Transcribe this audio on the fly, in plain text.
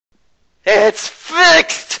It's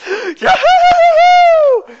fixed!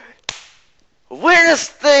 Yahoo!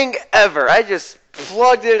 Weirdest thing ever. I just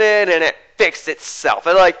plugged it in and it fixed itself.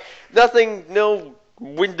 And like nothing, no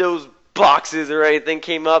Windows boxes or anything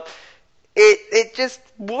came up. It just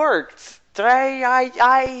worked. I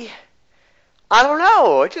don't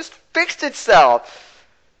know. It just fixed itself.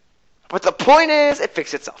 But the point is, it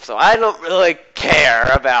fixed itself. So I don't really care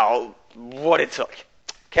about what it took.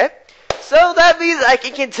 Okay? So that means I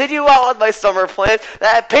can continue on with my summer plans,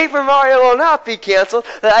 that Paper Mario will not be canceled,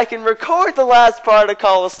 that I can record the last part of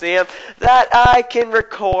Coliseum, that I can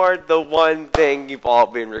record the one thing you've all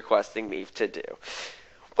been requesting me to do.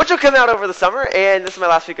 Which will come out over the summer, and this is my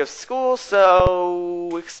last week of school,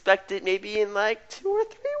 so expect it maybe in like 2 or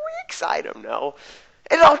 3 weeks. I don't know.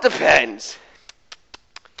 It all depends.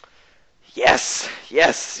 Yes.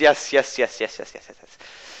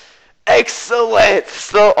 Excellent!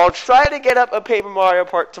 So I'll try to get up a Paper Mario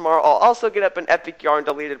part tomorrow. I'll also get up an Epic Yarn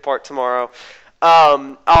deleted part tomorrow.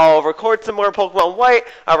 I'll record some more Pokemon White.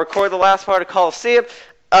 I'll record the last part of Coliseum.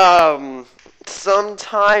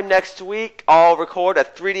 Sometime next week, I'll record a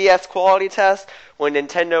 3DS quality test when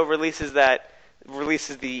Nintendo releases the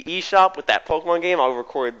eShop with that Pokemon game. I'll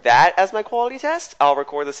record that as my quality test. I'll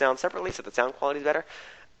record the sound separately so the sound quality is better.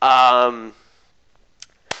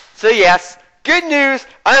 So yes, good news.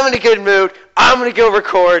 I'm in a good mood. I'm going to go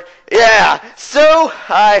record. Yeah. So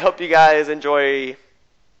I hope you guys enjoy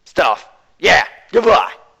stuff. Yeah.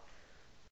 Goodbye.